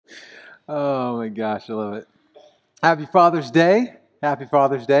Oh my gosh, I love it. Happy Father's Day. Happy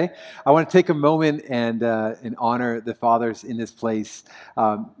Father's Day. I want to take a moment and honor the fathers in this place.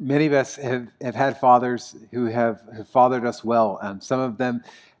 Many of us have had fathers who have fathered us well. Some of them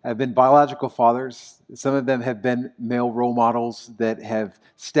have been biological fathers. Some of them have been male role models that have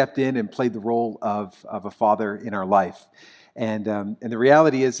stepped in and played the role of a father in our life. And the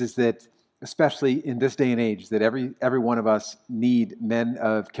reality is that especially in this day and age, that every one of us need men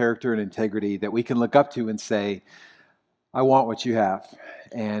of character and integrity that we can look up to and say, I want what you have.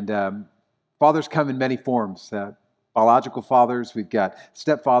 And fathers come in many forms. Biological fathers, we've got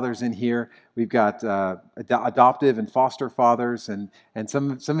stepfathers in here, we've got adoptive and foster fathers, and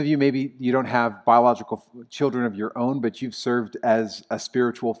some of you, maybe you don't have biological children of your own, but you've served as a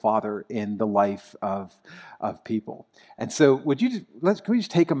spiritual father in the life of people. And so can we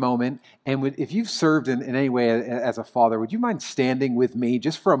just take a moment, and if you've served in any way as a father, would you mind standing with me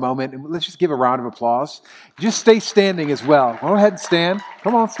just for a moment, and let's just give a round of applause. Just stay standing as well. Go ahead and stand.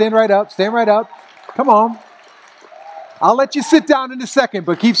 Come on, stand right up, Come on. I'll let you sit down in a second,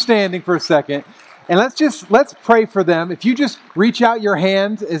 but keep standing for a second. And let's pray for them. If you just reach out your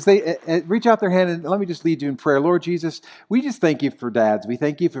hand as they reach out their hand, and let me just lead you in prayer. Lord Jesus, we just thank you for dads. We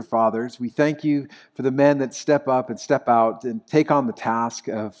thank you for fathers. We thank you for the men that step up and step out and take on the task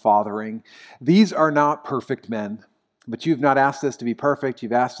of fathering. These are not perfect men, but you've not asked us to be perfect.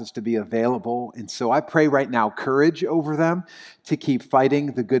 You've asked us to be available. And so I pray right now courage over them to keep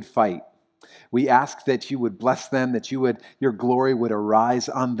fighting the good fight. We ask that you would bless them, that your glory would arise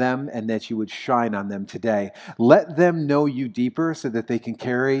on them, and that you would shine on them today. Let them know you deeper so that they can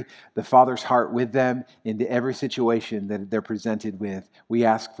carry the Father's heart with them into every situation that they're presented with. We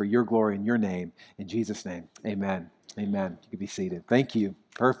ask for your glory in your name. In Jesus' name, amen. Amen. You can be seated. Thank you.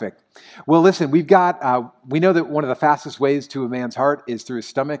 Perfect. Well, listen, we know that one of the fastest ways to a man's heart is through his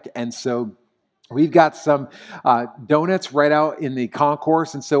stomach, and so we've got some donuts right out in the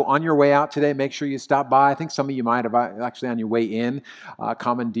concourse, and so on your way out today, make sure you stop by. I think some of you might have actually on your way in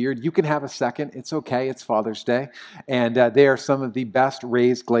commandeered. You can have a second. It's okay. It's Father's Day, and they are some of the best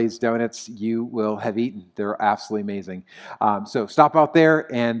raised glazed donuts you will have eaten. They're absolutely amazing. So stop out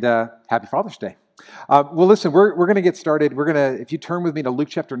there, and happy Father's Day. Well, listen, we're going to get started. If you turn with me to Luke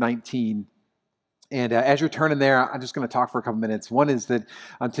chapter 19. And as you're turning there, I'm just going to talk for a couple minutes. One is that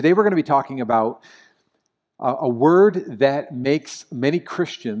today we're going to be talking about a word that makes many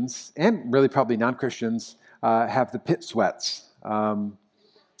Christians, and really probably non-Christians, have the pit sweats.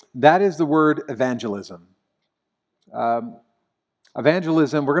 That is the word evangelism.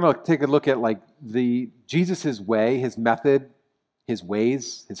 Evangelism, we're going to take a look at Jesus' way, his method, his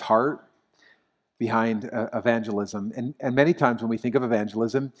ways, his heart behind evangelism. And many times when we think of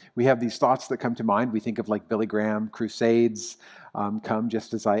evangelism, we have these thoughts that come to mind. We think of Billy Graham, crusades, come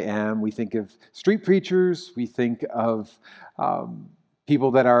just as I am. We think of street preachers. We think of people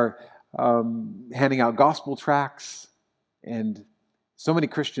that are handing out gospel tracts. And so many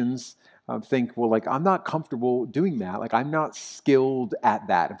Christians think, well, I'm not comfortable doing that. I'm not skilled at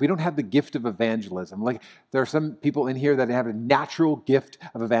that. If we don't have the gift of evangelism, there are some people in here that have a natural gift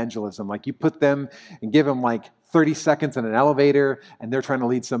of evangelism. You put them and give them 30 seconds in an elevator and they're trying to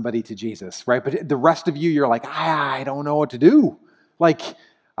lead somebody to Jesus, right? But the rest of you, you're I don't know what to do.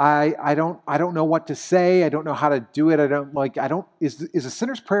 I don't know what to say. I don't know how to do it. Is a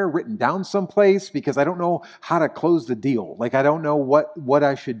sinner's prayer written down someplace? Because I don't know how to close the deal. I don't know what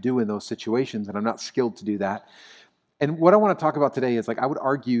I should do in those situations, and I'm not skilled to do that. And what I want to talk about today is I would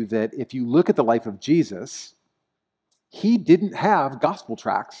argue that if you look at the life of Jesus, he didn't have gospel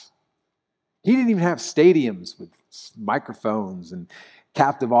tracts. He didn't even have stadiums with microphones and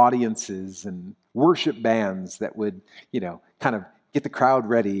captive audiences and worship bands that would, kind of get the crowd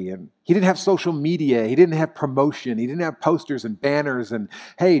ready. And he didn't have social media. He didn't have promotion. He didn't have posters and banners and,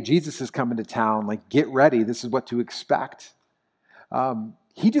 hey, Jesus is coming to town. Get ready. This is what to expect.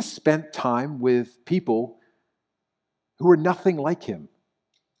 He just spent time with people who were nothing like him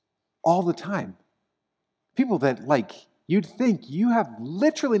all the time. People that, you'd think you have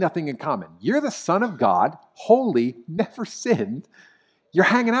literally nothing in common. You're the Son of God, holy, never sinned. You're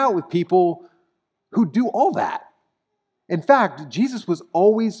hanging out with people who do all that. In fact, Jesus was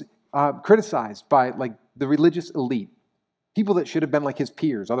always criticized by the religious elite, people that should have been his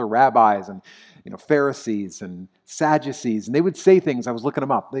peers, other rabbis and Pharisees and Sadducees, and they would say things. I was looking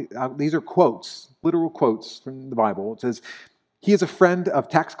them up. These are quotes, literal quotes from the Bible. It says, "He is a friend of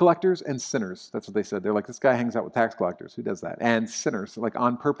tax collectors and sinners." That's what they said. They're this guy hangs out with tax collectors. Who does that? And sinners,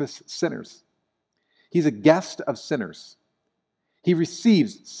 on purpose sinners. He's a guest of sinners. He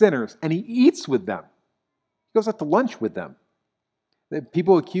receives sinners and he eats with them. He goes out to lunch with them.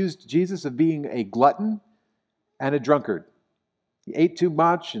 People accused Jesus of being a glutton and a drunkard. He ate too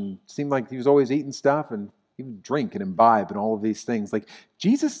much and seemed like he was always eating stuff, and he would drink and imbibe and all of these things. Like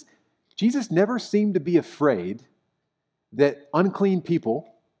Jesus never seemed to be afraid that unclean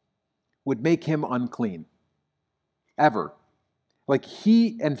people would make him unclean, ever. Like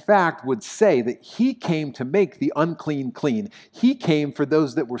he, in fact, would say that he came to make the unclean clean. He came for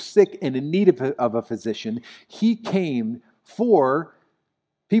those that were sick and in need of a physician. He came for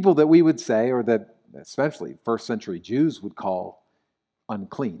people that we would say, or that especially first century Jews would call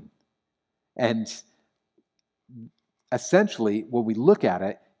unclean. And essentially, when we look at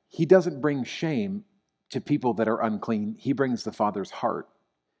it, he doesn't bring shame to people that are unclean. He brings the Father's heart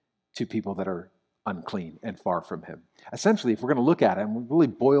to people that are unclean and far from him. Essentially, if we're going to look at it and we really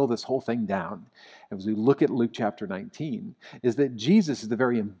boil this whole thing down, as we look at Luke chapter 19, is that Jesus is the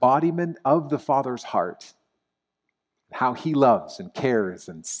very embodiment of the Father's heart, how he loves and cares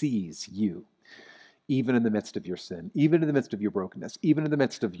and sees you, even in the midst of your sin, even in the midst of your brokenness, even in the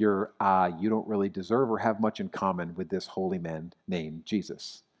midst of your, you don't really deserve or have much in common with this holy man named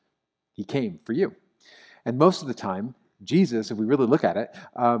Jesus. He came for you. And most of the time, Jesus, if we really look at it,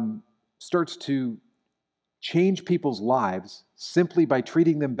 starts to change people's lives simply by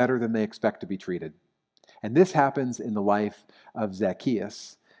treating them better than they expect to be treated. And this happens in the life of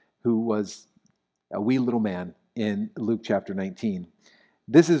Zacchaeus, who was a wee little man in Luke chapter 19.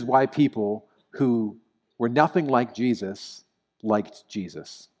 This is why people who were nothing like Jesus liked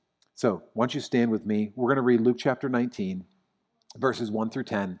Jesus. So, why don't you stand with me? We're going to read Luke chapter 19, verses 1 through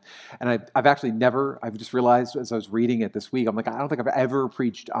 10. And I've just realized as I was reading it this week, I'm like, I don't think I've ever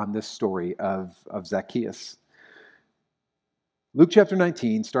preached on this story of Zacchaeus. Luke chapter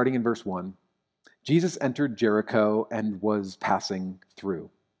 19, starting in verse 1, Jesus entered Jericho and was passing through.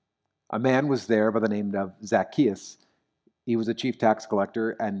 A man was there by the name of Zacchaeus. He was a chief tax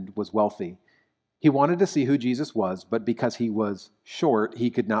collector and was wealthy. He wanted to see who Jesus was, but because he was short, he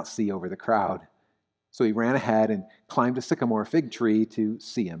could not see over the crowd. So he ran ahead and climbed a sycamore fig tree to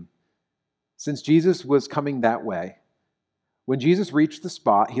see him, since Jesus was coming that way. When Jesus reached the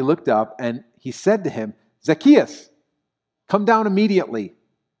spot, he looked up and he said to him, "Zacchaeus, come down immediately.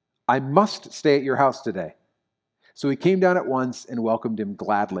 I must stay at your house today." So he came down at once and welcomed him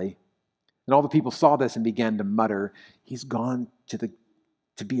gladly. And all the people saw this and began to mutter, "He's gone to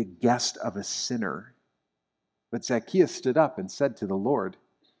be a guest of a sinner." But Zacchaeus stood up and said to the Lord,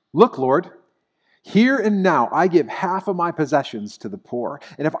 "Look, Lord, here and now I give half of my possessions to the poor.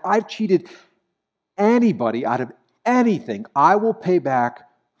 And if I've cheated anybody out of anything, I will pay back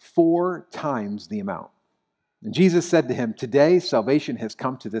 4 times the amount." And Jesus said to him, "Today salvation has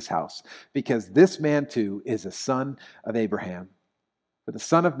come to this house, because this man too is a son of Abraham. For the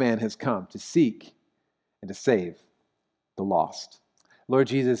Son of Man has come to seek and to save the lost." Lord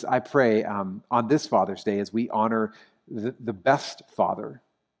Jesus, I pray on this Father's Day, as we honor the best father,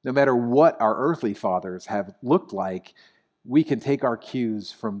 no matter what our earthly fathers have looked like, we can take our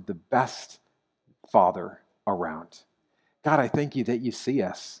cues from the best father around. God, I thank you that you see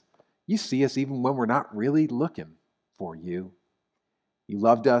us. You see us even when we're not really looking for you. You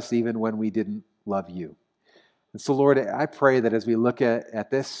loved us even when we didn't love you. And so, Lord, I pray that as we look at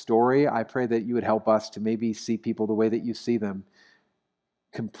this story, I pray that you would help us to maybe see people the way that you see them,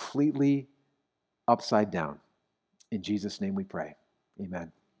 completely upside down. In Jesus' name we pray.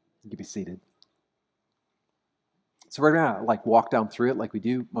 Amen. You can be seated. So we're going to walk down through it like we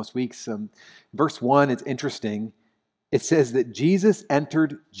do most weeks. Verse 1, it's interesting. It says that Jesus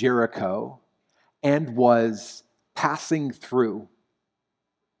entered Jericho and was passing through.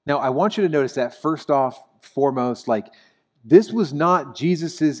 Now, I want you to notice that foremost, this was not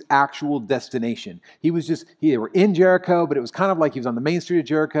Jesus's actual destination. They were in Jericho, but it was kind of like he was on the main street of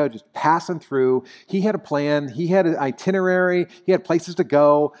Jericho, just passing through. He had a plan. He had an itinerary. He had places to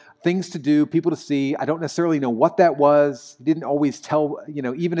go, things to do, people to see. I don't necessarily know what that was. He didn't always tell,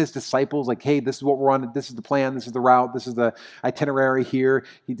 even his disciples, hey, this is what we're on. This is the plan. This is the route. This is the itinerary here.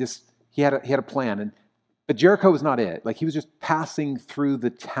 He had a plan. But Jericho was not it. He was just passing through the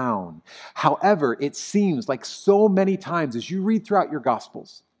town. However, it seems like so many times as you read throughout your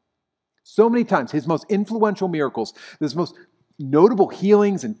Gospels, so many times his most influential miracles, his most notable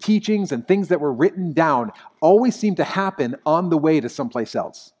healings and teachings and things that were written down always seem to happen on the way to someplace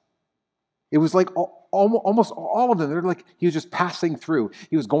else. It was almost all of them. They're he was just passing through.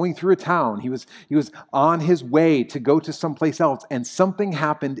 He was going through a town. He was on his way to go to someplace else, and something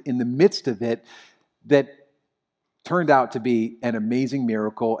happened in the midst of it that turned out to be an amazing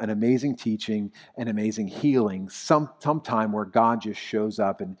miracle, an amazing teaching, an amazing healing, some time where God just shows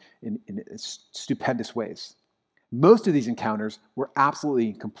up in stupendous ways. Most of these encounters were absolutely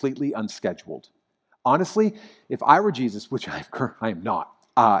and completely unscheduled. Honestly, if I were Jesus, which I am not,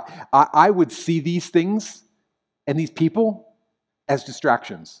 I would see these things and these people as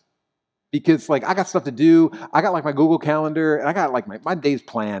distractions. Because I got stuff to do, I got my Google Calendar, and I got my day's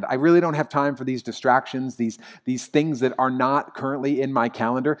planned. I really don't have time for these distractions, these things that are not currently in my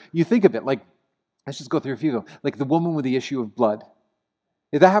calendar. You think of it, let's just go through a few of them. Like the woman with the issue of blood.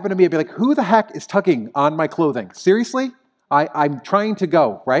 If that happened to me, I'd be like, who the heck is tugging on my clothing? Seriously? I'm trying to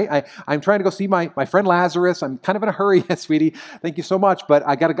go, right? I'm trying to go see my friend Lazarus. I'm kind of in a hurry, sweetie. Thank you so much, but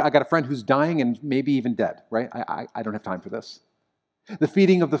I got a friend who's dying and maybe even dead, right? I don't have time for this. The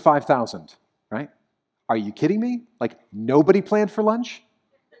feeding of the 5,000, right? Are you kidding me? Nobody planned for lunch?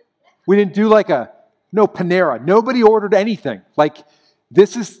 We didn't do no Panera. Nobody ordered anything.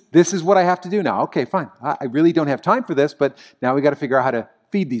 This is what I have to do now. Okay, fine. I really don't have time for this, but now we got to figure out how to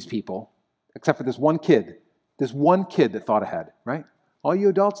feed these people, except for this one kid that thought ahead, right? All you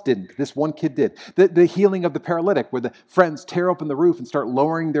adults didn't. This one kid did. The healing of the paralytic, where the friends tear open the roof and start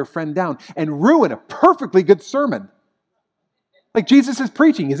lowering their friend down and ruin a perfectly good sermon. Jesus is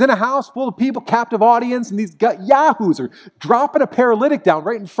preaching. He's in a house full of people, captive audience, and these yahoos are dropping a paralytic down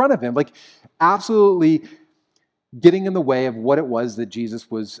right in front of him. Absolutely getting in the way of what it was that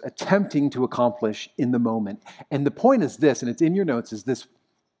Jesus was attempting to accomplish in the moment. And the point is this, and it's in your notes, is this: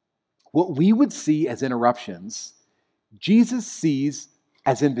 what we would see as interruptions, Jesus sees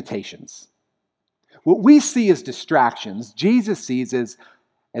as invitations. What we see as distractions, Jesus sees as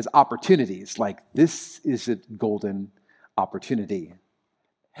opportunities. This is a golden opportunity.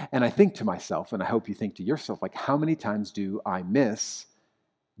 And I think to myself, and I hope you think to yourself, how many times do I miss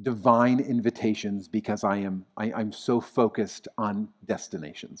divine invitations because I'm so focused on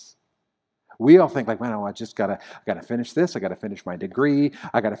destinations? We all think man, I gotta finish this. I gotta finish my degree.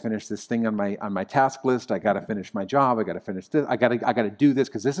 I gotta finish this thing on my task list. I gotta finish my job. I gotta finish this. I gotta do this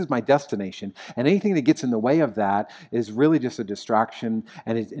because this is my destination. And anything that gets in the way of that is really just a distraction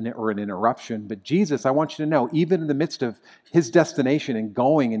or an interruption. But Jesus, I want you to know, even in the midst of his destination and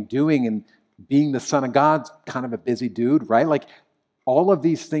going and doing and being the Son of God, kind of a busy dude, right? All of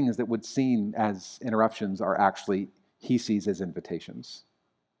these things that would seem as interruptions are actually he sees as invitations.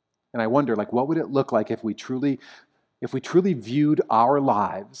 And I wonder, what would it look like if we truly viewed our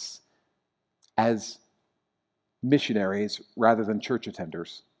lives as missionaries rather than church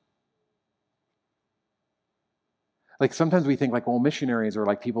attenders? Sometimes we think missionaries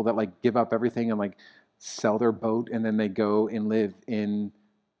are people that give up everything and sell their boat and then they go and live in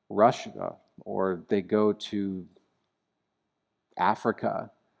Russia or they go to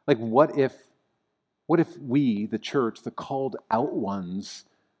Africa. What if we, the church, the called out ones,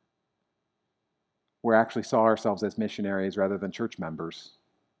 we actually saw ourselves as missionaries rather than church members?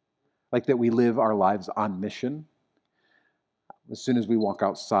 That we live our lives on mission. As soon as we walk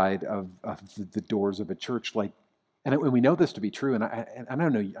outside of the doors of a church, and we know this to be true, and I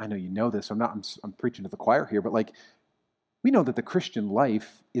know you know this. I'm preaching to the choir here, but we know that the Christian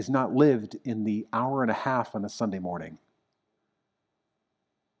life is not lived in the hour and a half on a Sunday morning.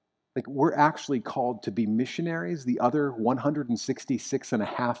 We're actually called to be missionaries the other 166 and a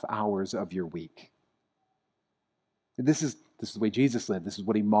half hours of your week. This is the way Jesus lived. This is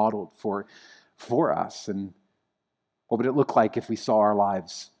what he modeled for us. And what would it look like if we saw our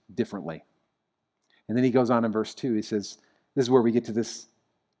lives differently? And then he goes on in verse 2. He says, this is where we get to this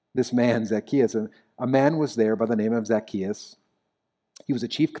man, Zacchaeus. A man was there by the name of Zacchaeus. He was a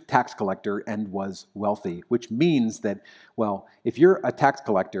chief tax collector and was wealthy, which means that, if you're a tax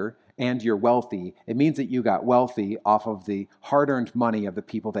collector and you're wealthy, it means that you got wealthy off of the hard-earned money of the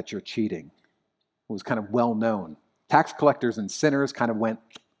people that you're cheating. It was kind of well known. Tax collectors and sinners kind of went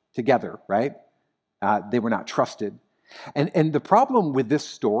together, right? They were not trusted. And the problem with this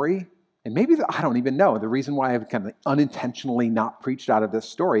story, and maybe I don't even know, the reason why I've kind of unintentionally not preached out of this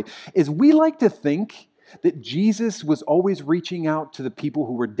story, is we like to think that Jesus was always reaching out to the people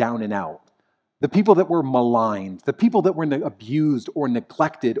who were down and out, the people that were maligned, the people that were abused or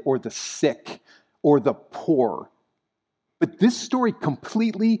neglected, or the sick or the poor. But this story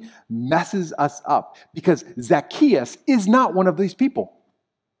completely messes us up because Zacchaeus is not one of these people.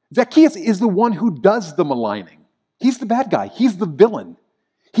 Zacchaeus is the one who does the maligning. He's the bad guy. He's the villain.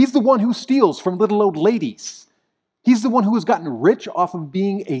 He's the one who steals from little old ladies. He's the one who has gotten rich off of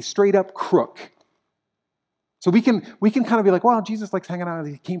being a straight up crook. So we can kind of be like, well, Jesus likes hanging out.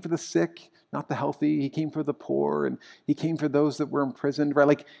 He came for the sick, not the healthy. He came for the poor, and he came for those that were imprisoned,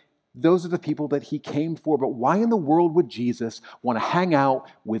 right? Those are the people that he came for. But why in the world would Jesus want to hang out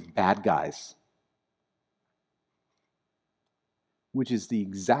with bad guys? Which is the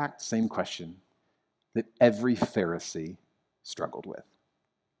exact same question that every Pharisee struggled with.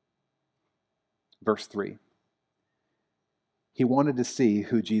 Verse 3. He wanted to see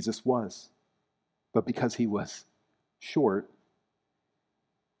who Jesus was, but because he was short,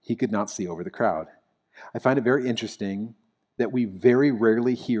 he could not see over the crowd. I find it very interesting that we very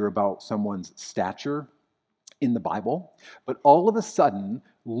rarely hear about someone's stature in the Bible, but all of a sudden,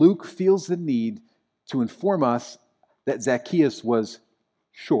 Luke feels the need to inform us that Zacchaeus was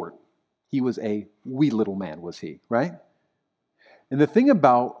short. He was a wee little man, was he, right? And the thing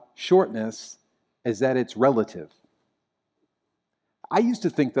about shortness is that it's relative. I used to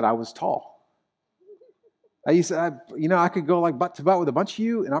think that I was tall. I could go like butt to butt with a bunch of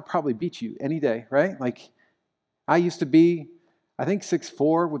you, and I'll probably beat you any day, right? Like, I used to be, I think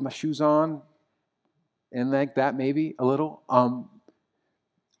 6'4" with my shoes on, and like that maybe a little.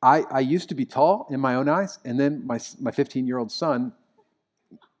 I used to be tall in my own eyes, and then my 15-year-old son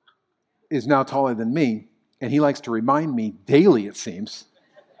is now taller than me, and he likes to remind me daily, it seems,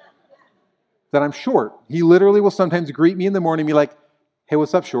 that I'm short. He literally will sometimes greet me in the morning and be like, "Hey,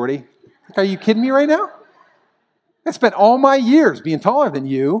 what's up, shorty?" Are you kidding me right now? I spent all my years being taller than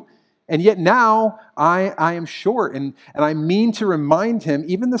you, and yet now I am short. And I mean to remind him,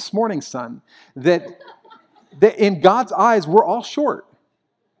 even this morning, son, that in God's eyes, we're all short.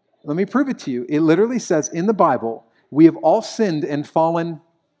 Let me prove it to you. It literally says in the Bible, we have all sinned and fallen.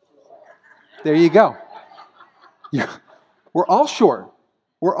 There you go. We're all short.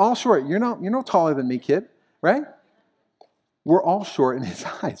 We're all short. You're no taller than me, kid, right? We're all short in his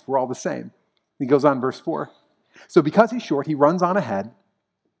eyes. We're all the same. He goes on, verse 4. So because he's short, he runs on ahead.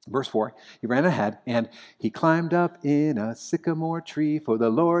 Verse 4, he ran ahead, and he climbed up in a sycamore tree, for the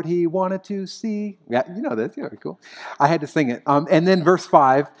Lord he wanted to see. Yeah, you know this. Yeah, very cool. I had to sing it. And then verse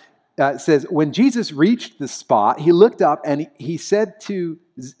 5 says, when Jesus reached the spot, he looked up, and he said to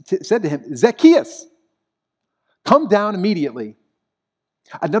him, "Zacchaeus, come down immediately."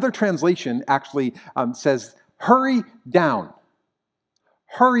 Another translation actually says, "Hurry down.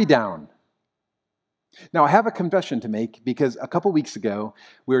 Hurry down." Now, I have a confession to make because a couple weeks ago,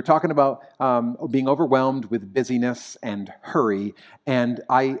 we were talking about being overwhelmed with busyness and hurry, and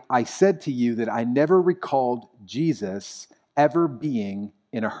I said to you that I never recalled Jesus ever being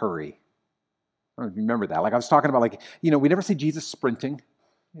in a hurry. I don't know if you remember that. Like I was talking about, we never see Jesus sprinting.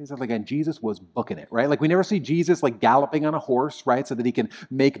 And Jesus was booking it, right? Like we never see Jesus like galloping on a horse, right? So that he can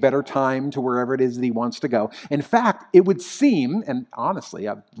make better time to wherever it is that he wants to go. In fact, it would seem, and honestly,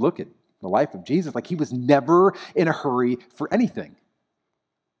 I look at the life of Jesus, like he was never in a hurry for anything.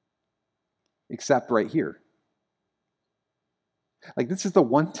 Except right here. Like this is the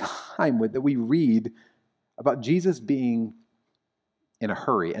one time that we read about Jesus being in a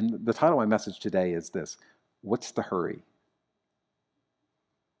hurry. And the title of my message today is this: what's the hurry?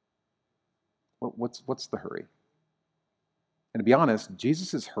 What's the hurry? And to be honest,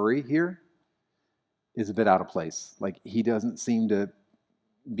 Jesus' hurry here is a bit out of place. Like he doesn't seem to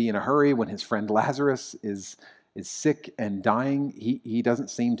be in a hurry when his friend Lazarus is sick and dying. He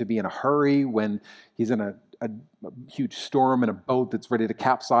doesn't seem to be in a hurry when he's in a huge storm in a boat that's ready to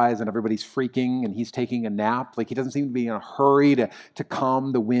capsize and everybody's freaking and he's taking a nap. Like he doesn't seem to be in a hurry to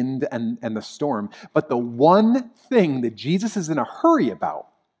calm the wind and the storm. But the one thing that Jesus is in a hurry about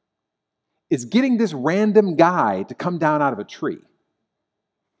is getting this random guy to come down out of a tree.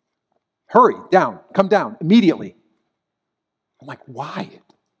 Hurry, down, come down, immediately. I'm like, why?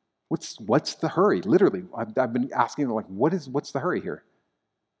 What's the hurry? Literally, I've been asking, like, what's the hurry here?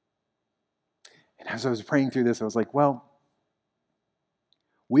 And as I was praying through this, I was like, well,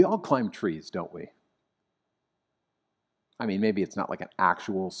 we all climb trees, don't we? I mean, maybe it's not like an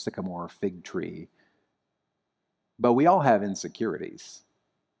actual sycamore fig tree, but we all have insecurities.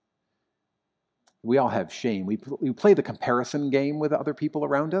 We all have shame. We play the comparison game with other people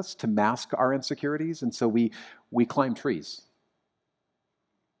around us to mask our insecurities, and so we climb trees.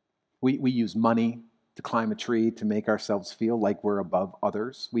 We use money to climb a tree to make ourselves feel like we're above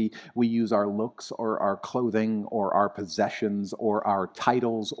others. We use our looks or our clothing or our possessions or our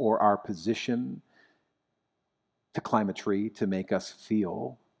titles or our position to climb a tree to make us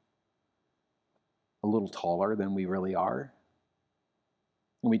feel a little taller than we really are.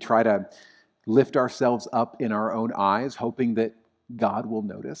 And we try to lift ourselves up in our own eyes, hoping that God will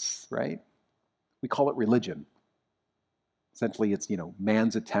notice, right? We call it religion. Essentially, it's,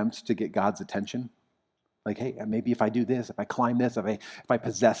 man's attempt to get God's attention. Like, hey, maybe if I do this, if I climb this, if I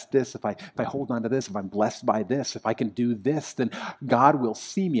possess this, if I hold on to this, if I'm blessed by this, if I can do this, then God will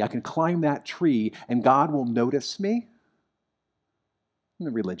see me. I can climb that tree and God will notice me. In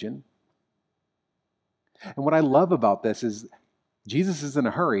the religion. And what I love about this is Jesus is in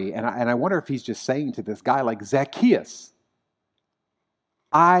a hurry, and I wonder if he's just saying to this guy like, Zacchaeus,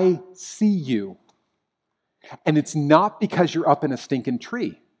 I see you. And it's not because you're up in a stinking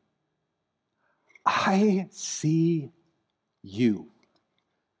tree. I see you.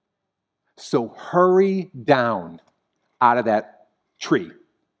 So hurry down out of that tree.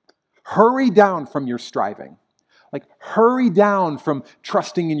 Hurry down from your striving. Like, hurry down from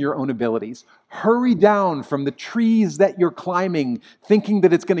trusting in your own abilities. Hurry down from the trees that you're climbing, thinking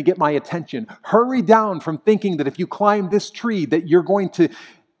that it's going to get my attention. Hurry down from thinking that if you climb this tree, that you're going to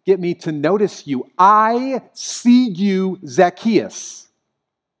get me to notice you. I see you, Zacchaeus.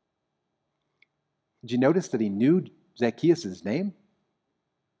 Did you notice that he knew Zacchaeus' name?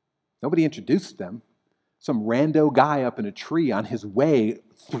 Nobody introduced them. Some rando guy up in a tree on his way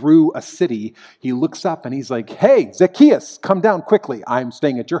through a city, he looks up and he's like, hey, Zacchaeus, come down quickly. I'm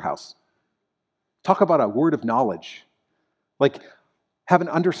staying at your house. Talk about a word of knowledge. Like, have an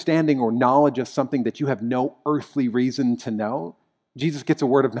understanding or knowledge of something that you have no earthly reason to know. Jesus gets a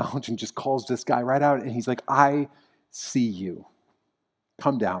word of knowledge and just calls this guy right out, and he's like, I see you.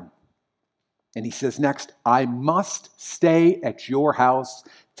 Come down. And he says next, I must stay at your house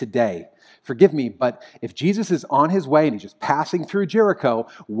today. Forgive me, but if Jesus is on his way and he's just passing through Jericho,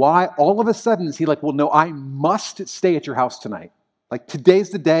 why all of a sudden is he like, well, no, I must stay at your house tonight. Like, today's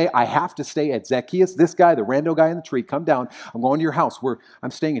the day I have to stay at Zacchaeus, this guy, the rando guy in the tree, come down. I'm going to your house.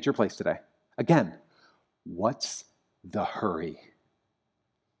 I'm staying at your place today. Again, what's the hurry?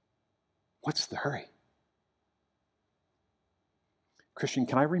 What's the hurry? Christian,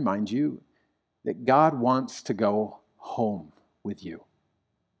 can I remind you that God wants to go home with you?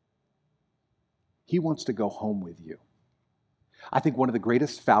 He wants to go home with you. I think one of the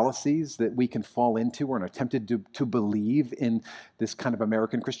greatest fallacies that we can fall into or are tempted to believe in this kind of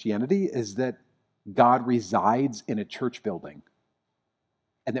American Christianity is that God resides in a church building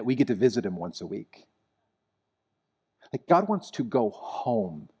and that we get to visit him once a week. Like, God wants to go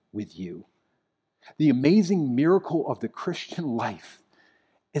home with you. The amazing miracle of the Christian life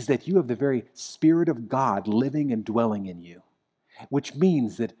is that you have the very Spirit of God living and dwelling in you, which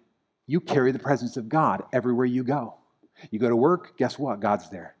means that you carry the presence of God everywhere you go. You go to work, guess what? God's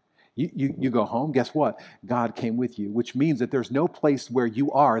there. You go home, guess what? God came with you, which means that there's no place where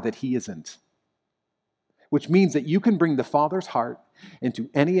you are that he isn't. Which means that you can bring the Father's heart into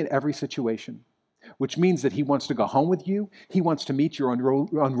any and every situation. Which means that he wants to go home with you. He wants to meet your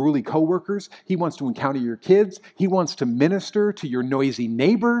unruly coworkers. He wants to encounter your kids. He wants to minister to your noisy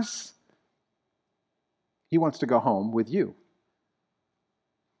neighbors. He wants to go home with you.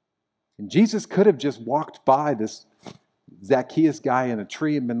 And Jesus could have just walked by this Zacchaeus guy in a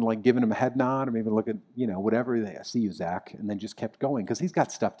tree and been like giving him a head nod or maybe look at, whatever. I see you, Zach. And then just kept going because he's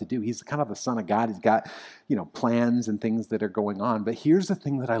got stuff to do. He's kind of the Son of God. He's got, plans and things that are going on. But here's the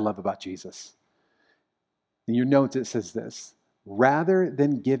thing that I love about Jesus. In your notes, it says this: rather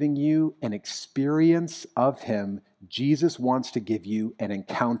than giving you an experience of him, Jesus wants to give you an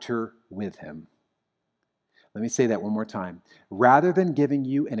encounter with him. Let me say that one more time. Rather than giving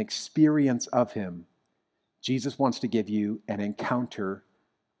you an experience of him, Jesus wants to give you an encounter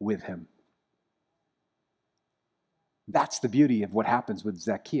with him. That's the beauty of what happens with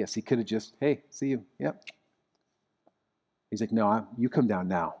Zacchaeus. He could have just, hey, see you. Yep. He's like, no, you come down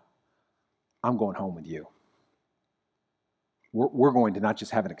now. I'm going home with you. We're going to not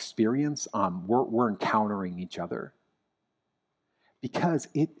just have an experience, we're encountering each other. Because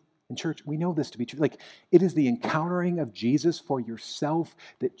in church, we know this to be true. Like, it is the encountering of Jesus for yourself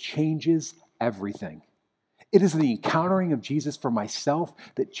that changes everything. It is the encountering of Jesus for myself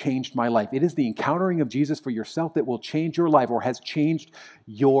that changed my life. It is the encountering of Jesus for yourself that will change your life or has changed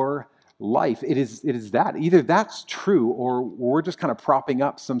your life. It is that. Either that's true or we're just kind of propping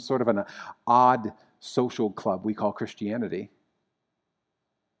up some sort of an odd social club we call Christianity.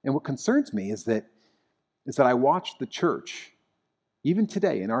 And what concerns me is that I watch the church, even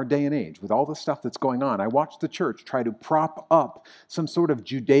today in our day and age, with all the stuff that's going on, I watch the church try to prop up some sort of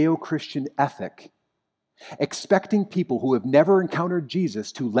Judeo-Christian ethic, expecting people who have never encountered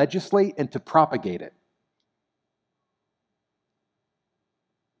Jesus to legislate and to propagate it.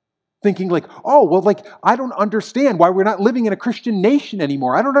 Thinking like, I don't understand why we're not living in a Christian nation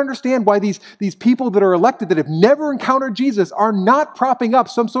anymore. I don't understand why these people that are elected that have never encountered Jesus are not propping up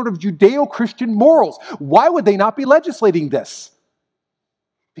some sort of Judeo-Christian morals. Why would they not be legislating this?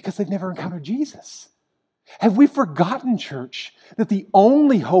 Because they've never encountered Jesus. Have we forgotten, church, that the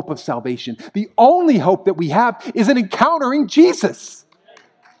only hope of salvation, the only hope that we have is in encountering Jesus?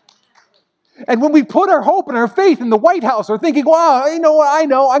 And when we put our hope and our faith in the White House, we're thinking, wow, you know what, I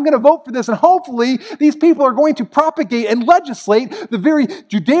know, I'm going to vote for this, and hopefully these people are going to propagate and legislate the very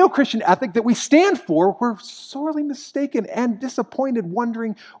Judeo-Christian ethic that we stand for, we're sorely mistaken and disappointed,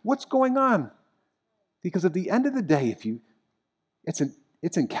 wondering what's going on. Because at the end of the day,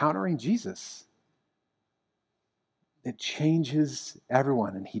 it's encountering Jesus. It changes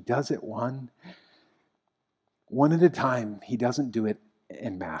everyone, and he does it one at a time. He doesn't do it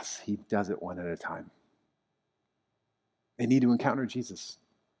en masse. He does it one at a time. They need to encounter Jesus.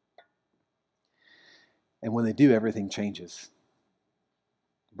 And when they do, everything changes.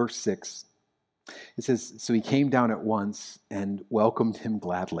 Verse 6, it says, so he came down at once and welcomed him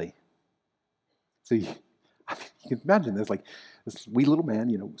gladly. So you can imagine this, like this wee little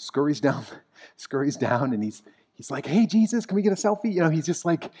man, scurries down, and he's like, hey, Jesus, can we get a selfie? He's just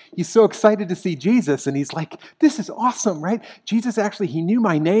like, he's so excited to see Jesus, and he's like, this is awesome, right? Jesus actually, he knew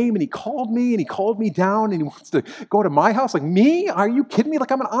my name, and he called me down, and he wants to go to my house. Like, me? Are you kidding me?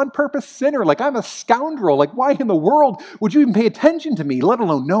 Like, I'm an on-purpose sinner. Like, I'm a scoundrel. Like, why in the world would you even pay attention to me, let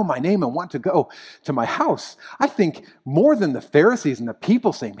alone know my name and want to go to my house? I think more than the Pharisees and the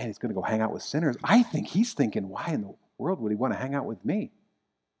people saying, man, he's going to go hang out with sinners, I think he's thinking, why in the world would he want to hang out with me?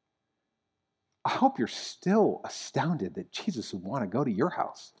 I hope you're still astounded that Jesus would want to go to your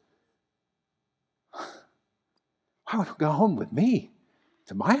house. Why would he go home with me?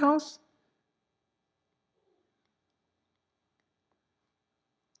 To my house?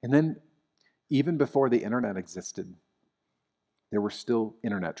 And then, even before the internet existed, there were still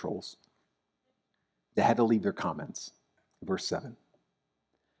internet trolls. They had to leave their comments. Verse 7.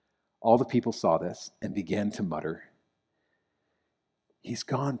 All the people saw this and began to mutter, he's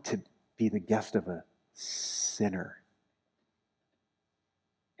gone to be the guest of a sinner.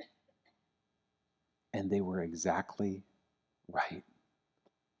 And they were exactly right.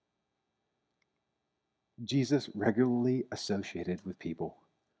 Jesus regularly associated with people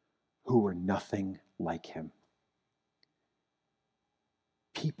who were nothing like him.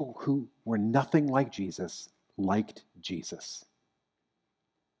 People who were nothing like Jesus liked Jesus.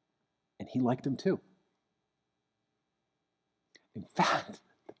 And he liked him too. In fact,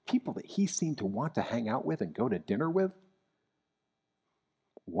 people that he seemed to want to hang out with and go to dinner with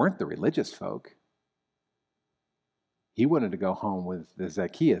weren't the religious folk. He wanted to go home with the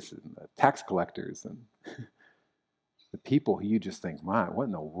Zacchaeus and the tax collectors and the people who you just think, my, what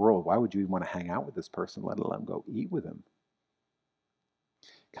in the world? Why would you even want to hang out with this person, let alone go eat with him?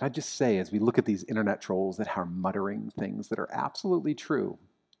 Can I just say, as we look at these internet trolls that are muttering things that are absolutely true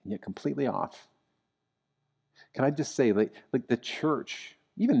and yet completely off, can I just say, like the church,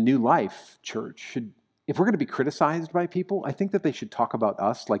 even New Life Church, should, if we're going to be criticized by people, I think that they should talk about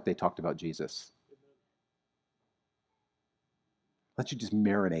us like they talked about Jesus. Let you just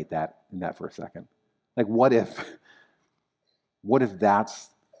marinate in that for a second. Like, what if that's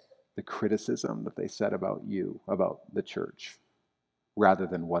the criticism that they said about you, about the church, rather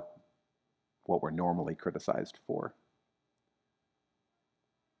than what we're normally criticized for?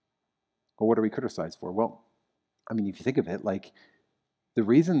 Or what are we criticized for? Well, I mean, if you think of it, like, the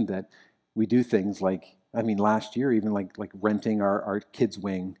reason that we do things like, I mean, last year, even like renting our kids'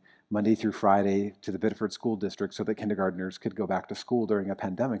 wing Monday through Friday to the Biddeford School District so that kindergartners could go back to school during a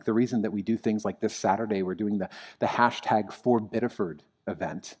pandemic. The reason that we do things like this Saturday, we're doing the hashtag for Biddeford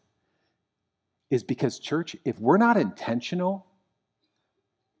event, is because church, if we're not intentional,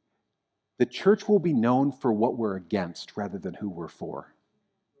 the church will be known for what we're against rather than who we're for.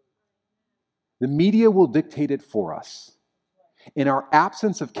 The media will dictate it for us. In our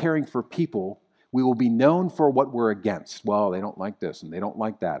absence of caring for people, we will be known for what we're against. Well, they don't like this and they don't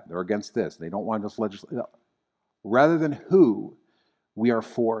like that. They're against this. They don't want us legislate. Rather than who we are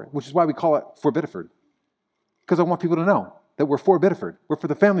for, which is why we call it for Biddeford. Because I want people to know that we're for Biddeford. We're for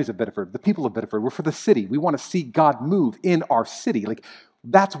the families of Biddeford, the people of Biddeford. We're for the city. We want to see God move in our city. Like,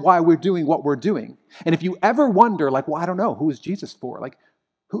 that's why we're doing what we're doing. And if you ever wonder, like, well, I don't know, who is Jesus for? Like,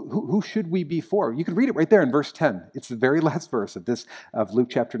 who should we be for? You can read it right there in verse 10. It's the very last verse of Luke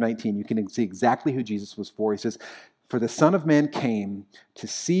chapter 19. You can see exactly who Jesus was for. He says, for the Son of Man came to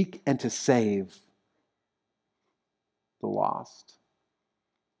seek and to save the lost.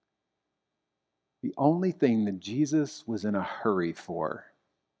 The only thing that Jesus was in a hurry for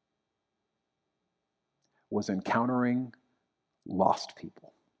was encountering lost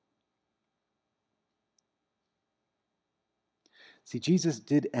people. See, Jesus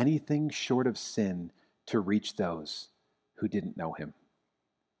did anything short of sin to reach those who didn't know him.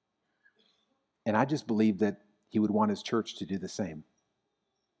 And I just believe that he would want his church to do the same.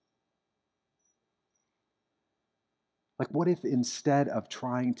 Like, what if instead of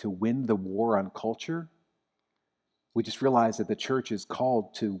trying to win the war on culture, we just realize that the church is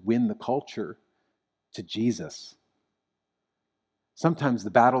called to win the culture to Jesus? Sometimes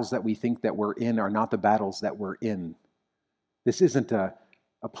the battles that we think that we're in are not the battles that we're in. This isn't a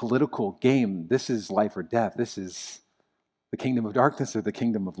political game. This is life or death. This is the kingdom of darkness or the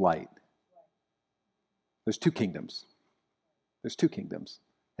kingdom of light. There's two kingdoms. There's two kingdoms.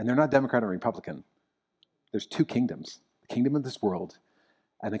 And they're not Democrat or Republican. There's two kingdoms. The kingdom of this world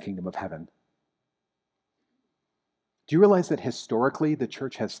and the kingdom of heaven. Do you realize that historically the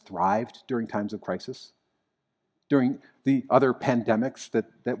church has thrived during times of crisis? During the other pandemics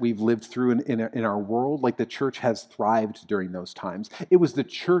that we've lived through in our world, like the church has thrived during those times. It was the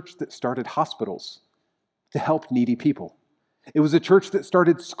church that started hospitals to help needy people. It was a church that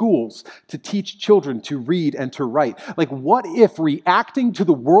started schools to teach children to read and to write. Like, what if reacting to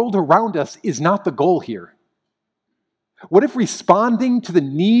the world around us is not the goal here? What if responding to the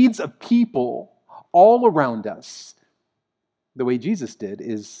needs of people all around us, the way Jesus did,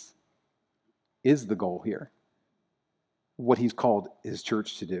 is the goal here? What he's called his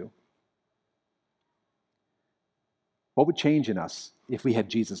church to do. What would change in us if we had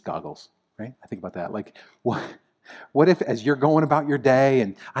Jesus goggles, right? I think about that. Like, what if as you're going about your day,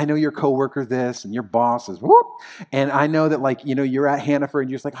 and I know your coworker this, and your boss is whoop, and I know that you're at Hannaford,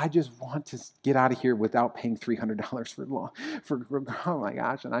 and you're just like, I just want to get out of here without paying $300 for oh my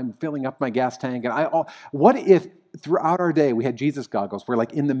gosh, and I'm filling up my gas tank, and what if throughout our day we had Jesus goggles? We're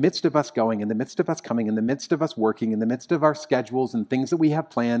like in the midst of us going, in the midst of us coming, in the midst of us working, in the midst of our schedules and things that we have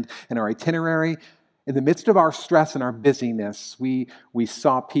planned and our itinerary, in the midst of our stress and our busyness, we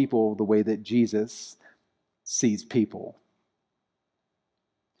saw people the way that Jesus sees people.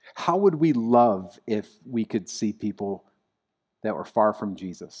 How would we love if we could see people that were far from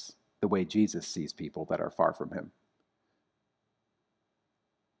Jesus the way Jesus sees people that are far from him?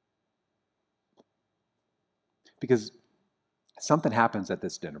 Because something happens at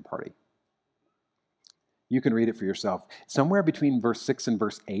this dinner party. You can read it for yourself. Somewhere between verse 6 and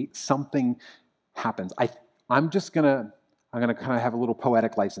verse 8, something happens. I'm going to kind of have a little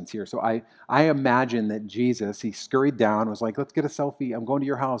poetic license here. So I imagine that Jesus, he scurried down, was like, let's get a selfie. I'm going to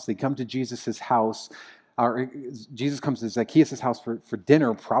your house. They come to Jesus' house. Jesus comes to Zacchaeus' house for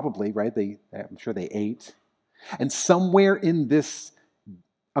dinner, probably, right? I'm sure they ate. And somewhere in this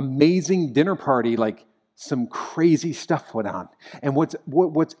amazing dinner party, like some crazy stuff went on. And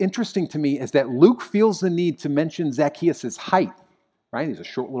what's interesting to me is that Luke feels the need to mention Zacchaeus' height. Right? He's a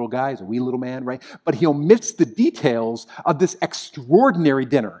short little guy, he's a wee little man, right? But he omits the details of this extraordinary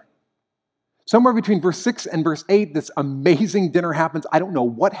dinner. Somewhere between verse 6 and verse 8, this amazing dinner happens. I don't know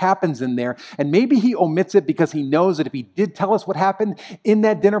what happens in there. And maybe he omits it because he knows that if he did tell us what happened in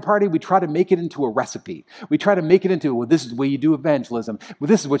that dinner party, we try to make it into a recipe. We try to make it into, well, this is the way you do evangelism. Well,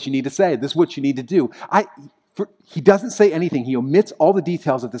 this is what you need to say. This is what you need to do. He doesn't say anything. He omits all the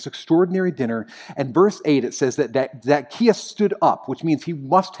details of this extraordinary dinner. And verse 8, it says that Zacchaeus stood up, which means he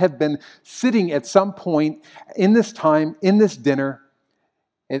must have been sitting at some point in this time, in this dinner.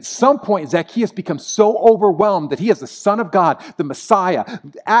 At some point, Zacchaeus becomes so overwhelmed that he has the Son of God, the Messiah,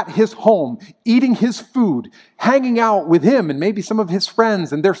 at his home, eating his food, hanging out with him and maybe some of his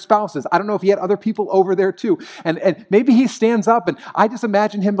friends and their spouses. I don't know if he had other people over there too. And maybe he stands up, and I just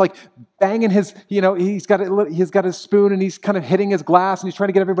imagine him like banging his, he's got his spoon and he's kind of hitting his glass and he's trying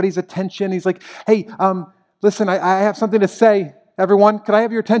to get everybody's attention. He's like, hey, listen, I have something to say. Everyone, could I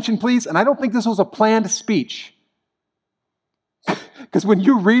have your attention, please? And I don't think this was a planned speech. Because when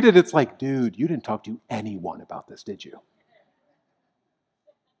you read it, it's like, dude, you didn't talk to anyone about this, did you?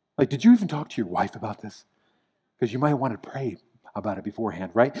 Like, did you even talk to your wife about this? Because you might want to pray about it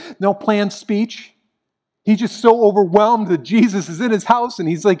beforehand, right? No planned speech. He's just so overwhelmed that Jesus is in his house, and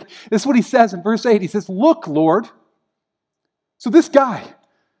he's like, this is what he says in verse 8. He says, look, Lord. So this guy,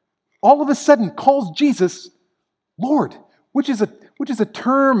 all of a sudden, calls Jesus Lord, which is a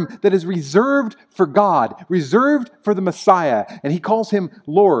term that is reserved for God, reserved for the Messiah, and he calls him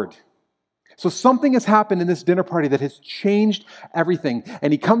Lord. So something has happened in this dinner party that has changed everything,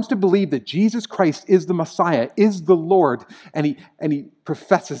 and he comes to believe that Jesus Christ is the Messiah, is the Lord, and he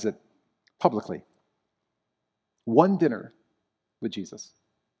professes it publicly. One dinner with Jesus.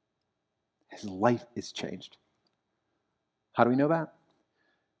 His life is changed. How do we know that?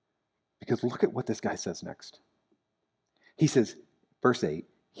 Because look at what this guy says next. He says, verse 8,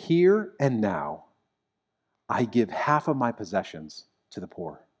 here and now I give half of my possessions to the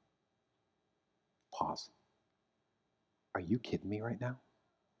poor. Pause. Are you kidding me right now?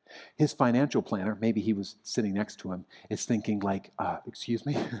 His financial planner, maybe he was sitting next to him, is thinking like, excuse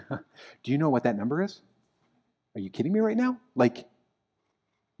me, do you know what that number is? Are you kidding me right now? Like,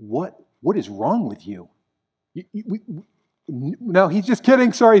 what is wrong with you? No, he's just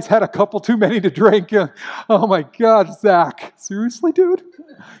kidding. Sorry, he's had a couple too many to drink. Oh my God, Zach. Seriously, dude?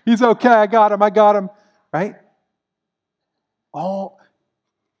 He's okay. I got him. Right?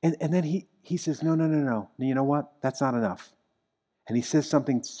 And then he says, no. You know what? That's not enough. And he says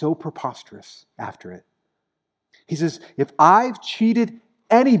something so preposterous after it. He says, if I've cheated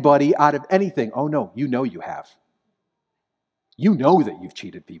anybody out of anything, oh no, you know you have. You know that you've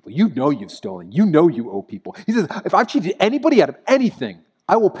cheated people. You know you've stolen. You know you owe people. He says, if I've cheated anybody out of anything,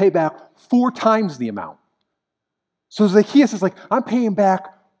 I will pay back 4 times the amount. So Zacchaeus is like, I'm paying back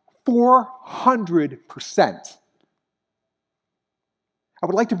 400%. I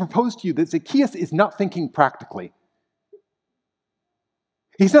would like to propose to you that Zacchaeus is not thinking practically.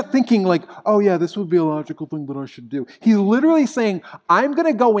 He's not thinking like, oh yeah, this would be a logical thing that I should do. He's literally saying, I'm going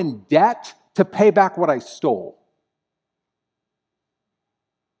to go in debt to pay back what I stole.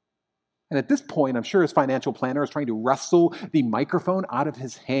 And at this point, I'm sure his financial planner is trying to wrestle the microphone out of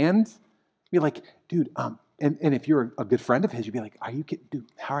his hand. Be like, dude, and if you're a good friend of his, you'd be like, are you kidding? Dude,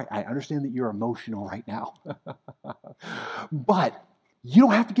 all right, I understand that you're emotional right now. But you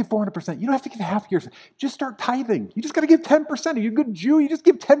don't have to give 400%. You don't have to give half yours. Just start tithing. You just got to give 10%. Are you a good Jew? You just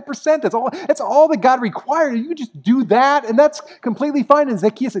give 10%. That's all that God required. You can just do that, and that's completely fine. And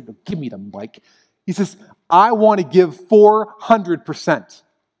Zacchaeus said, give me them, Mike. He says, I want to give 400%.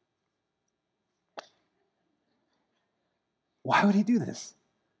 Why would he do this?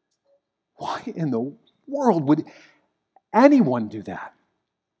 Why in the world would anyone do that?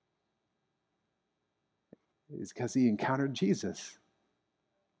 It's because he encountered Jesus.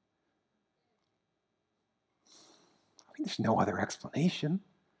 I mean, there's no other explanation.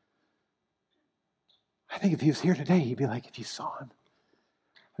 I think if he was here today, he'd be like, if you saw him,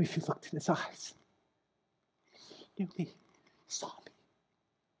 if you looked in his eyes, he knew me, he saw me.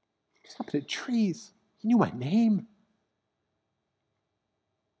 He was up in the trees. He knew my name.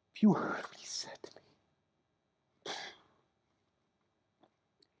 If you heard what he said to me.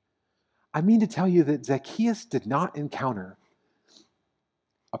 I mean to tell you that Zacchaeus did not encounter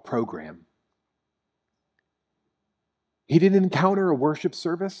a program. He didn't encounter a worship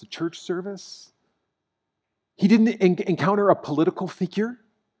service, a church service. He didn't encounter a political figure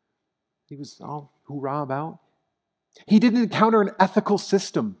he was all hoorah about. He didn't encounter an ethical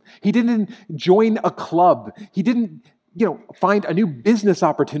system. He didn't join a club. He didn't find a new business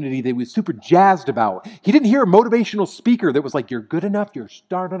opportunity that he was super jazzed about. He didn't hear a motivational speaker that was like, you're good enough, you're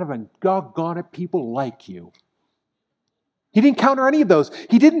smart enough, and doggone it, people like you. He didn't encounter any of those.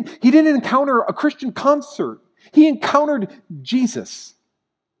 He didn't encounter a Christian concert. He encountered Jesus,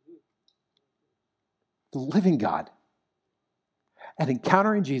 the living God. And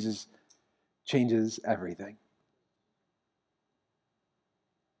encountering Jesus changes everything.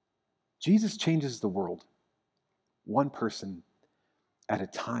 Jesus changes the world. One person at a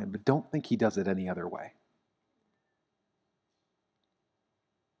time, but don't think he does it any other way.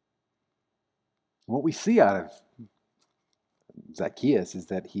 What we see out of Zacchaeus is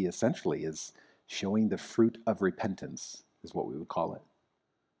that he essentially is showing the fruit of repentance, is what we would call it.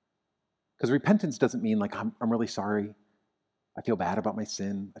 Because repentance doesn't mean like, I'm really sorry. I feel bad about my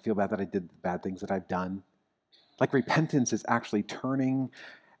sin. I feel bad that I did the bad things that I've done. Like repentance is actually turning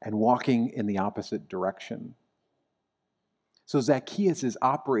and walking in the opposite direction. So Zacchaeus is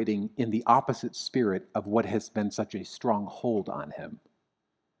operating in the opposite spirit of what has been such a strong hold on him.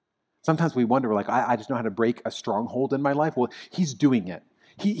 Sometimes we wonder, like, I just know how to break a stronghold in my life. Well, he's doing it.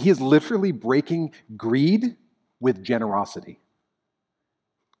 He is literally breaking greed with generosity.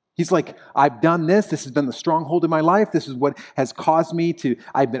 He's like, I've done this. This has been the stronghold in my life. This is what has caused me to,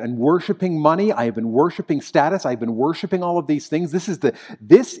 I've been worshiping money. I have been worshiping status. I've been worshiping all of these things. This is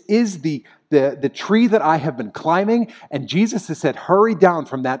the tree that I have been climbing. And Jesus has said, hurry down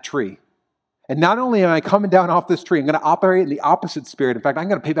from that tree. And not only am I coming down off this tree, I'm going to operate in the opposite spirit. In fact, I'm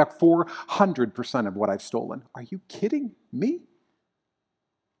going to pay back 400% of what I've stolen. Are you kidding me?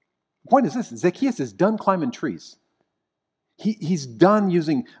 The point is this, Zacchaeus is done climbing trees. He's done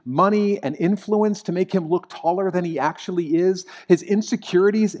using money and influence to make him look taller than he actually is. His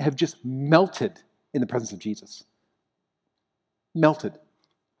insecurities have just melted in the presence of Jesus. Melted.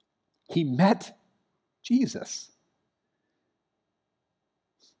 He met Jesus.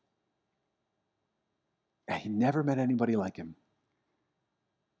 And he never met anybody like him.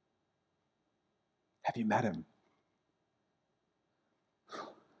 Have you met him?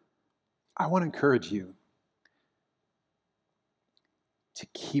 I want to encourage you to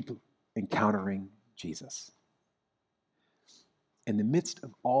keep encountering Jesus. In the midst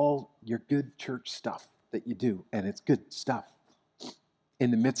of all your good church stuff, that you do, and it's good stuff.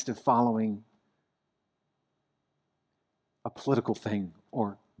 In the midst of following a political thing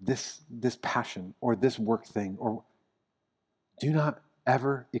or this passion or this work thing, or do not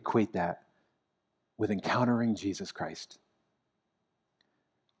ever equate that with encountering Jesus Christ.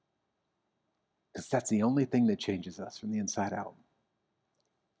 Because that's the only thing that changes us from the inside out.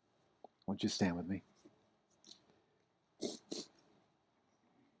 Won't you stand with me?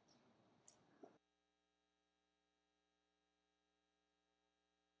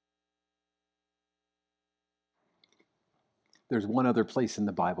 There's one other place in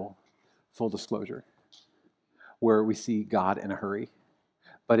the Bible, full disclosure, where we see God in a hurry.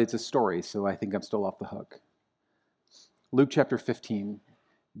 But it's a story, so I think I'm still off the hook. Luke chapter 15,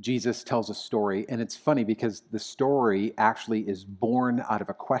 Jesus tells a story, and it's funny because the story actually is born out of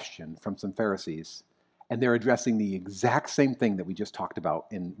a question from some Pharisees, and they're addressing the exact same thing that we just talked about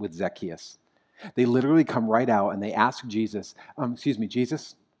with Zacchaeus. They literally come right out and they ask Jesus,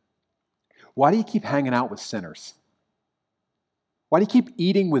 Jesus, why do you keep hanging out with sinners? Why do you keep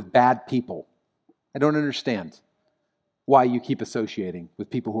eating with bad people? I don't understand why you keep associating with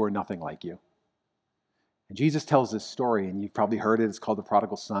people who are nothing like you. And Jesus tells this story, and you've probably heard it. It's called the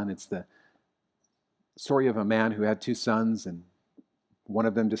prodigal son. It's the story of a man who had two sons, and one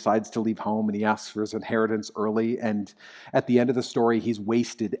of them decides to leave home, and he asks for his inheritance early. And at the end of the story, he's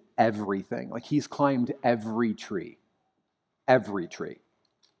wasted everything. Like, he's climbed every tree,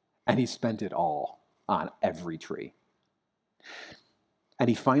 and he spent it all on every tree. And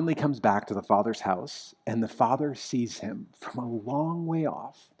he finally comes back to the father's house, and the father sees him from a long way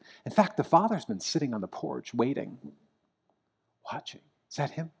off. In fact, the father's been sitting on the porch waiting, watching. Is that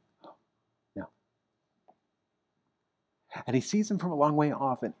him? No. And he sees him from a long way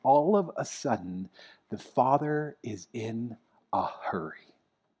off, and all of a sudden, the father is in a hurry.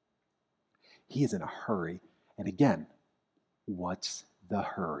 He is in a hurry. And again, what's the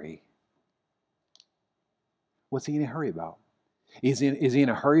hurry? What's he in a hurry about? Is he in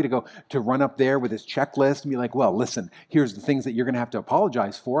a hurry to run up there with his checklist and be like, well, listen, here's the things that you're going to have to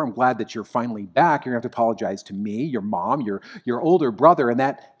apologize for. I'm glad that you're finally back. You're going to have to apologize to me, your mom, your older brother, and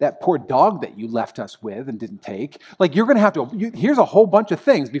that poor dog that you left us with and didn't take. Like, you're going to have to, here's a whole bunch of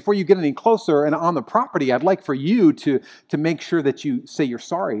things. Before you get any closer and on the property, I'd like for you to make sure that you say you're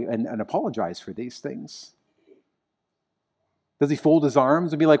sorry and apologize for these things. Does he fold his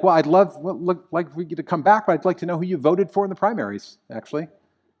arms and be like, well, I'd like for you to come back, but I'd like to know who you voted for in the primaries, actually,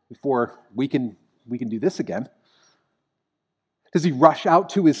 before we can do this again? Does he rush out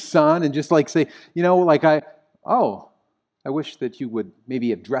to his son and just like say, I wish that you would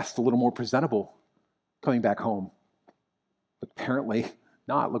maybe have dressed a little more presentable coming back home. But apparently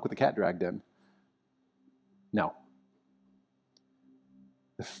not. Look what the cat dragged in. No.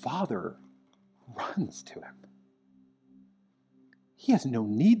 The father runs to him. He has no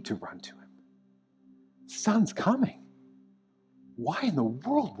need to run to him. Son's coming. Why in the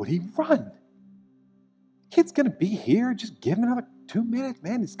world would he run? Kid's going to be here. Just give him another 2 minutes.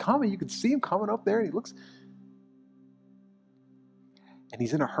 Man, he's coming. You can see him coming up there. And he looks. And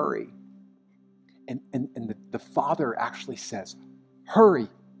he's in a hurry. And the father actually says, hurry.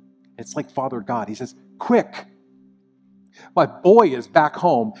 It's like Father God. He says, quick. My boy is back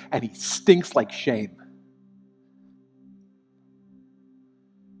home and he stinks like shame.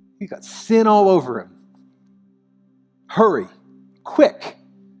 He got sin all over him. Hurry, quick.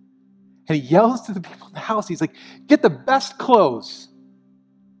 And he yells to the people in the house. He's like, get the best clothes.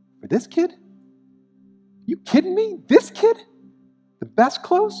 For this kid? You kidding me? This kid? The best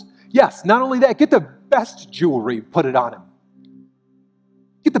clothes? Yes, not only that, get the best jewelry, put it on him.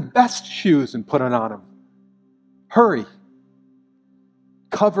 Get the best shoes and put it on him. Hurry.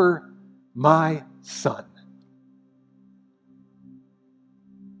 Cover my son.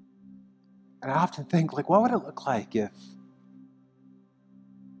 And I often think, like, what would it look like if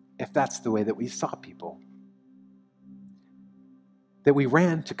that's the way that we saw people? That we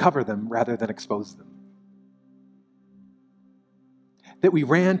ran to cover them rather than expose them. That we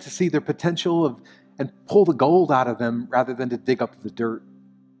ran to see their potential and pull the gold out of them rather than to dig up the dirt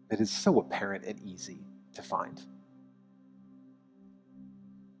that is so apparent and easy to find.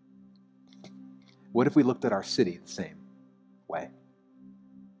 What if we looked at our city the same way?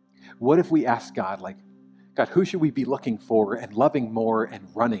 What if we asked God, like, God, who should we be looking for and loving more and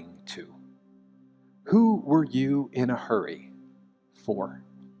running to? Who were you in a hurry for?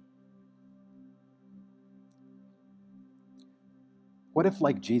 What if,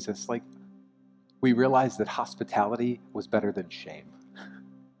 like Jesus, like, we realized that hospitality was better than shame?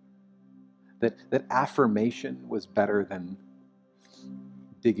 That affirmation was better than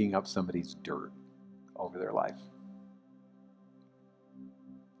digging up somebody's dirt over their life.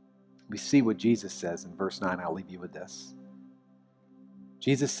 We see what Jesus says in verse 9. I'll leave you with this.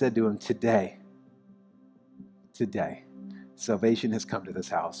 Jesus said to him, today, salvation has come to this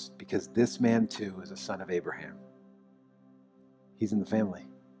house because this man too is a son of Abraham. He's in the family.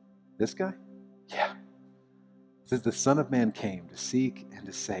 This guy? Yeah. It says the Son of Man came to seek and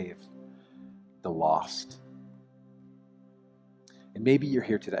to save the lost. And maybe you're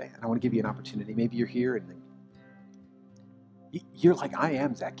here today, and I want to give you an opportunity. Maybe you're here and you're like, I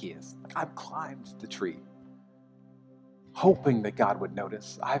am Zacchaeus. Like, I've climbed the tree, hoping that God would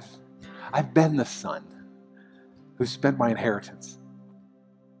notice. I've been the son who spent my inheritance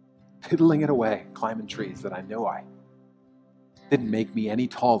piddling it away, climbing trees that I know I didn't make me any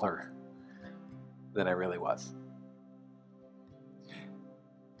taller than I really was.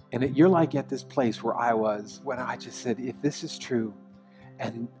 And you're like at this place where I was when I just said, if this is true,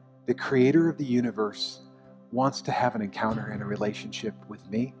 and the creator of the universe wants to have an encounter and a relationship with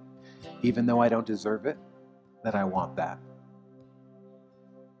me, even though I don't deserve it, then I want that.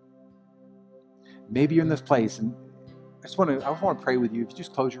 Maybe you're in this place, and I want to pray with you. If you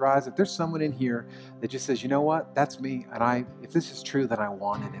just close your eyes, if there's someone in here that just says, you know what, that's me, and if this is true, then I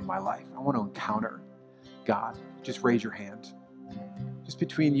want it in my life. I want to encounter God. Just raise your hand. Just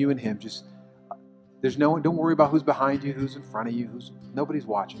between you and him, there's no one, don't worry about who's behind you, who's in front of you, nobody's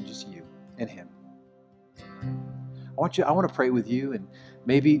watching, just you and him. I want to pray with you, and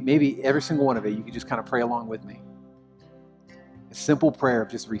maybe every single one of you could just kind of pray along with me. A simple prayer of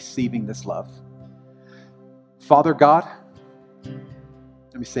just receiving this love. Father God,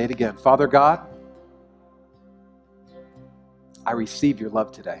 let me say it again. Father God, I receive your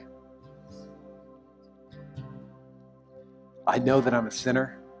love today. I know that I'm a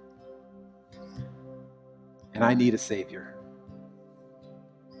sinner and I need a Savior.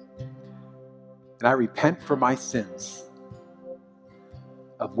 And I repent for my sins,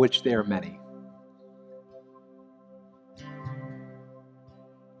 of which there are many.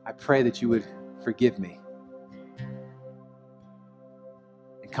 I pray that you would forgive me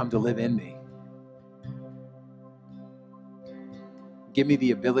and come to live in me. Give me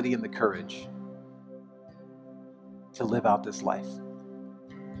the ability and the courage to live out this life.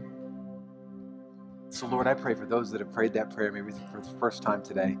 So Lord, I pray for those that have prayed that prayer maybe for the first time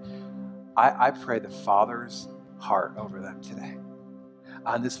today. I pray the Father's heart over them today.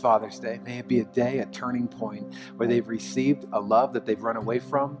 On this Father's Day, may it be a day, a turning point where they've received a love that they've run away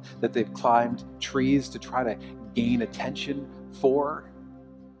from, that they've climbed trees to try to gain attention for,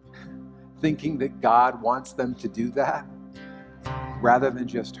 thinking that God wants them to do that, rather than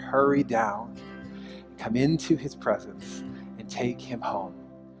just hurry down, come into his presence, and take him home.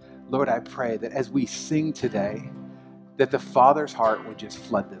 Lord, I pray that as we sing today, that the Father's heart would just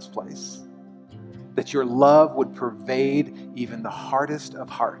flood this place. That your love would pervade even the hardest of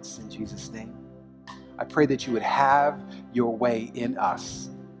hearts, in Jesus' name. I pray that you would have your way in us.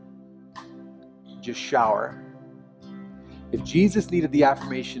 Just shower. If Jesus needed the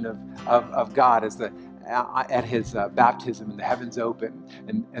affirmation of God at his baptism and the heavens open,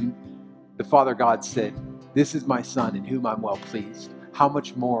 and the Father God said, "This is my Son in whom I'm well pleased," how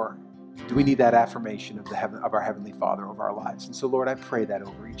much more do we need that affirmation of our Heavenly Father over our lives? And so, Lord, I pray that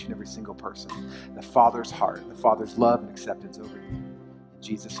over each and every single person. The Father's heart, the Father's love and acceptance over you. In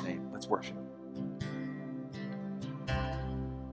Jesus' name, let's worship.